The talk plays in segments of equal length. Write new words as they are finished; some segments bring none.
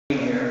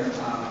Here.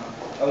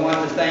 I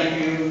want to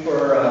thank you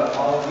for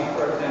all of you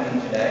for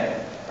attending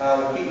today.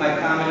 I'll keep my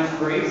comments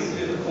brief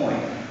to the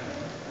point.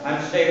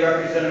 I'm State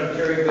Representative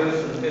Terry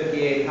Boose of the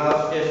 58th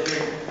House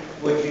District,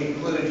 which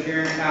includes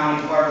Huron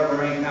County, part of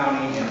Lorraine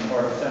County, and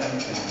part of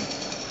Seneca County.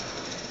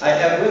 I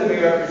have with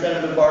me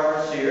Representative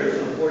Barbara Sears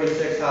of the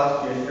 46th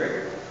House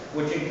District,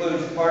 which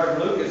includes part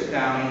of Lucas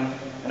County,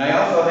 and I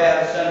also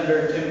have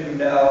Senator Tim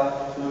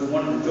Crandell, who is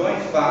one of the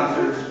joint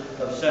sponsors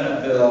of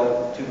Senate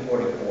Bill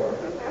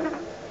 244.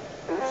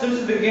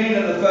 Since the beginning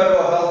of the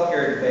federal health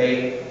care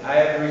debate, I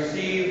have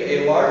received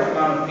a large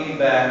amount of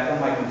feedback from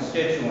my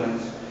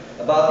constituents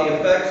about the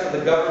effects of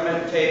the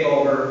government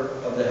takeover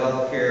of the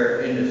health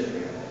care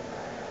industry.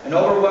 An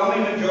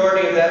overwhelming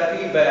majority of that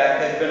feedback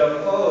has been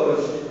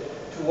opposed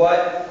to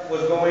what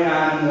was going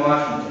on in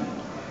Washington,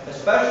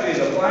 especially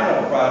the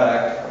final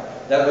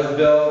product that was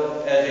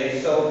billed as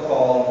a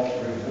so-called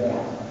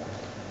reform.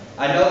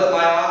 I know that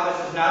my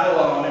office is not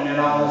alone, and in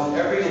almost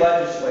every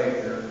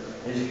legislature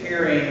is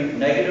hearing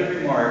negative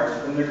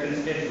remarks from their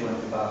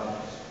constituents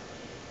about this.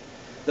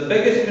 The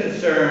biggest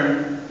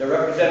concern that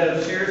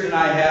Representative Sears and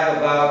I have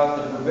about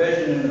the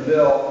provision in the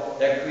bill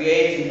that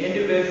creates an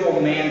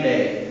individual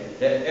mandate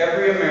that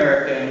every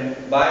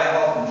American buy a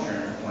health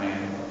insurance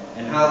plan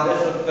and how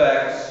this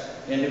affects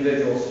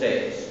individual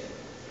states.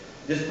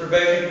 This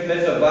provision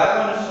commits a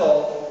violent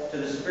assault to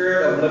the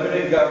spirit of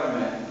limited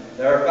government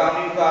that our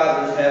founding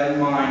fathers had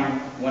in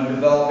mind when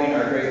developing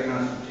our great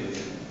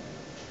Constitution.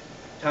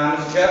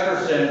 Thomas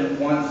Jefferson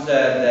once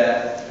said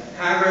that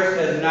Congress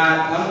has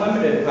not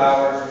unlimited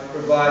powers to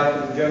provide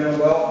for the general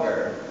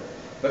welfare,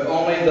 but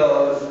only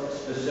those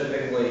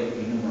specifically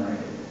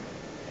enumerated.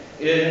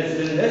 It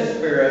is in this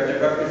spirit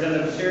that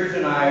Representative Sears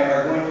and I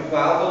are going to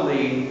follow the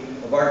lead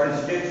of our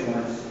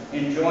constituents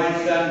and join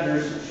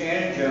Senators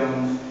Shannon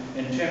Jones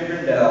and Tim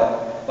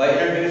Crandell by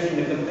introducing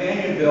the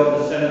companion bill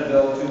to Senate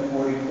Bill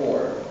 244,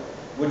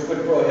 which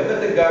would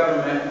prohibit the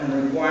government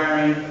from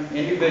requiring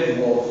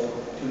individuals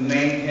to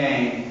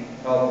maintain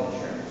health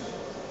insurance.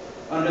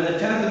 Under the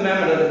 10th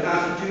Amendment of the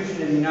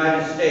Constitution of the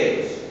United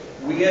States,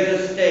 we as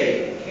a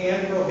state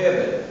can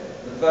prohibit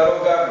the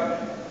federal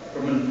government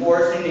from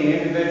enforcing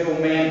the individual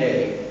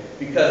mandate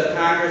because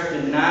Congress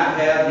did not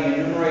have the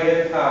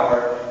enumerated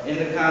power in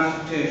the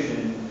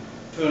Constitution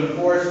to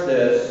enforce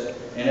this,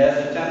 and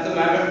as the 10th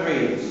Amendment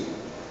reads,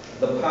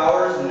 the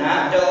powers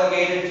not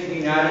delegated to the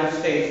United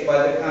States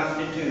by the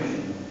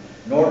Constitution,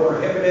 nor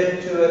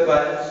prohibited to it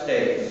by the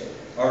states,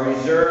 are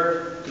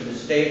reserved to the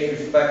states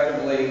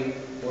respectively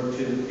or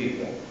to the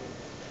people.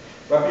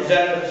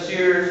 Representative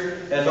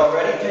Sears has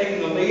already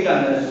taken the lead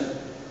on this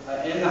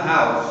in the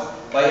House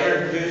by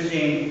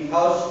introducing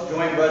House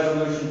Joint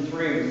Resolution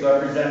 3 with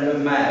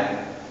Representative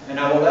Mag, and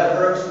I will let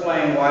her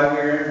explain why we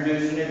are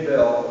introducing a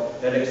bill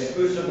that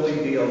exclusively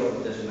deals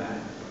with this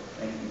matter.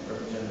 Thank you,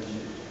 Representative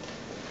Sears.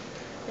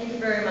 Thank you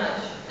very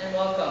much, and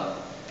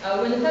welcome.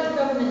 When the federal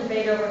government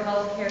debate over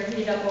health care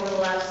heated up over the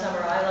last summer,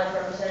 I, like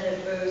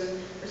Representative Boose,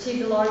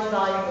 received a large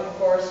volume of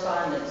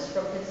correspondence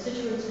from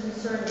constituents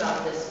concerned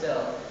about this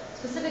bill,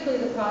 specifically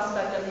the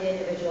prospect of the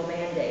individual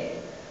mandate.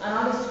 On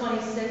August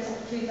 26,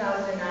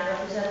 2009,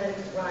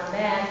 Representative Ron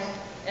Maggs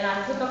and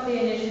I took up the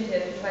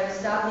initiative to try to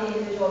stop the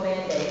individual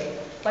mandate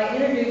by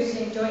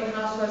introducing Joint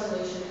House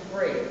Resolution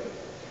 3,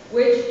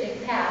 which,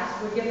 if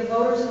passed, would give the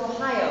voters of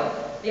Ohio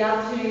the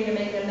opportunity to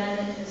make an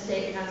amendment to the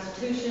state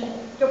constitution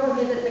to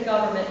prohibit the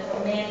government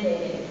from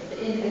mandating that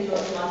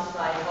individuals must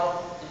buy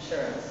health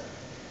insurance.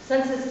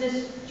 Since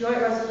this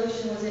joint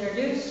resolution was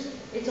introduced,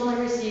 it's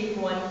only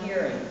received one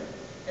hearing,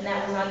 and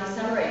that was on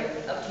December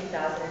 8th of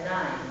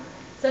 2009.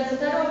 Since the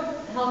federal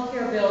health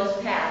care bill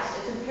is passed,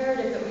 it's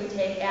imperative that we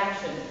take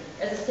action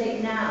as a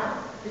state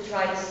now to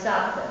try to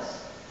stop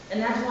this.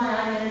 And that's why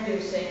I'm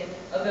introducing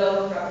a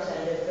bill with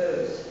Representative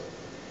Boose.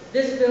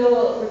 This bill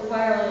will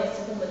require only a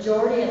simple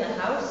majority in the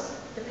House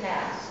to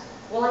pass.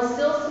 While I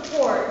still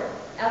support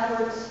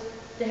efforts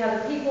to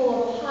have the people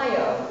of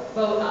Ohio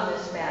vote on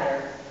this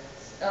matter,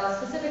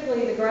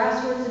 specifically the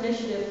grassroots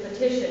initiative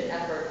petition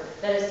effort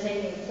that is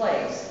taking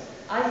place,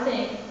 I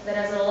think that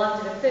as an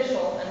elected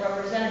official and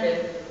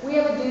representative, we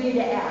have a duty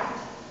to act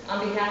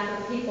on behalf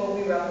of the people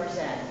we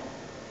represent.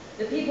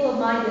 The people of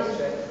my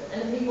district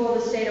and the people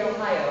of the state of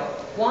Ohio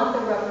want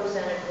the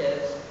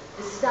representatives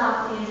to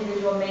stop the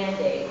individual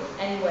mandate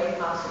any way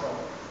possible.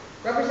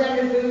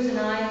 Representative Boose and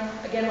I,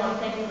 again, want to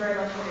thank you very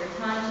much for your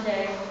time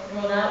today,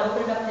 and we'll now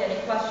open it up to any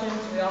questions.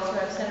 We also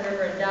have Senator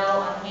Crandell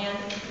on hand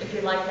if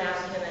you'd like to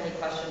ask him any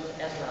questions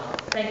as well.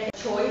 Thank you.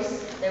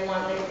 Choice, they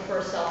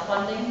prefer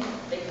self-funding,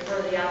 they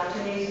prefer the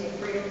opportunities and the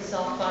freedom to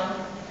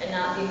self-fund and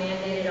not be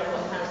mandated on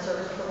what kind of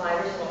service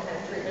providers and what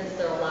kind of treatments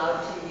they're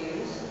allowed to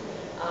use.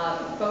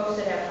 Folks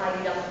that have high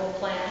deductible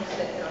plans,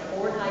 that can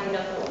afford high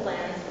deductible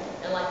plans,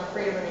 and like the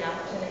freedom and the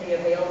opportunity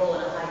available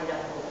in a high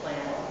deductible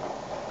plan.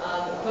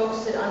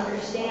 Folks that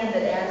understand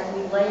that as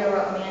we layer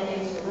up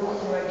mandates and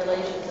rules and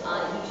regulations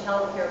on each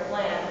health care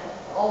plan,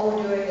 all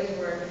we're doing is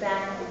we're in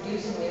fact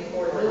reducing the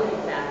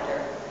affordability factor,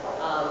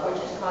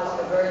 which is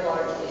causing a very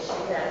large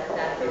issue that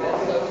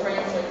also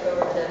translates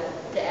over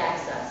to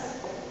access.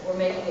 we're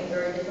making it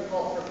very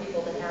difficult for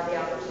people to have the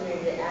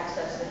opportunity to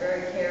access the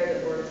very care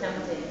that we're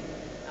attempting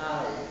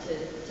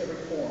to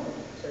reform,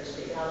 so to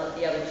speak. I'll let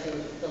the other two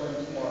fill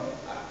in tomorrow.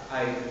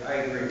 I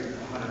agree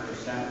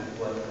 100% with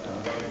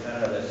what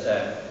Representative has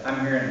said. I'm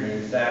hearing the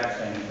exact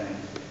same thing,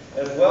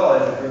 as well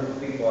as a group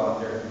of people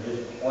out there who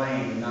just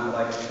plain do not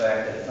like the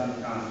fact that it's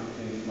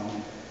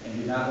unconstitutional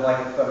and do not like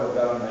the federal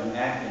government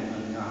acting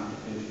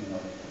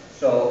unconstitutionally.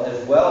 So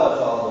as well as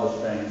all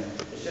those things,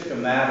 it's just a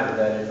matter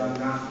that it's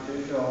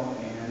unconstitutional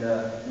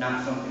and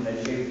not something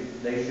that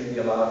they should be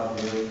allowed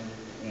to do,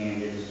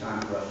 and it's time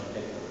for us to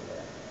take a look at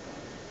that.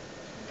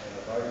 And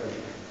if I could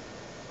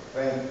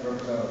thank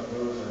Representative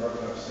Boose and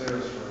Representative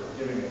Sears for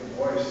giving a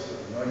voice to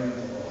the millions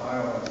of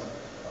Ohioans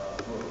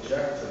who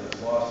object to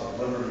this loss of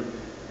liberty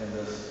in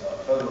this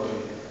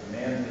federally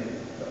mandated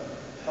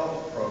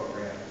health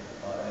program,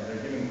 and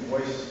they're giving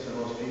voice to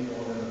those people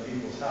in the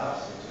people's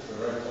house, which is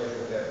the right place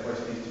that that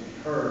voice needs to be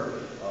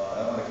heard.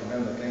 I want to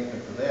commend and thank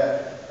them for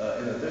that,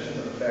 in addition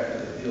to the fact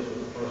that it deals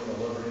with the personal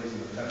liberties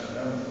and the 10th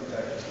Amendment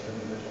protections of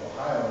individual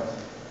Ohioans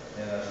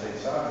and state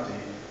sovereignty.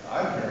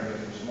 I'm hearing it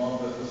from small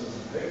businesses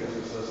and big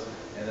businesses,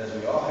 and as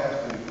we all have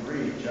to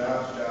agree,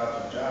 jobs, jobs,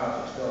 and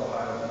jobs are still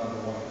Ohio's number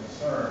one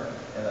concern,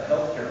 and a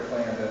health care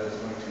plan that is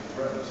going to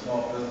threaten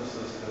small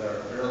businesses that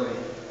are barely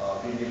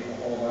being able to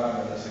hold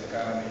on in this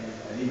economy,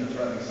 and even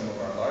threatening some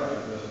of our larger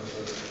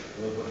businesses,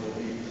 will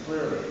be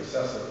clearly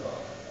excessive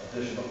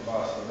additional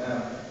cost to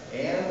them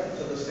and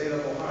to the state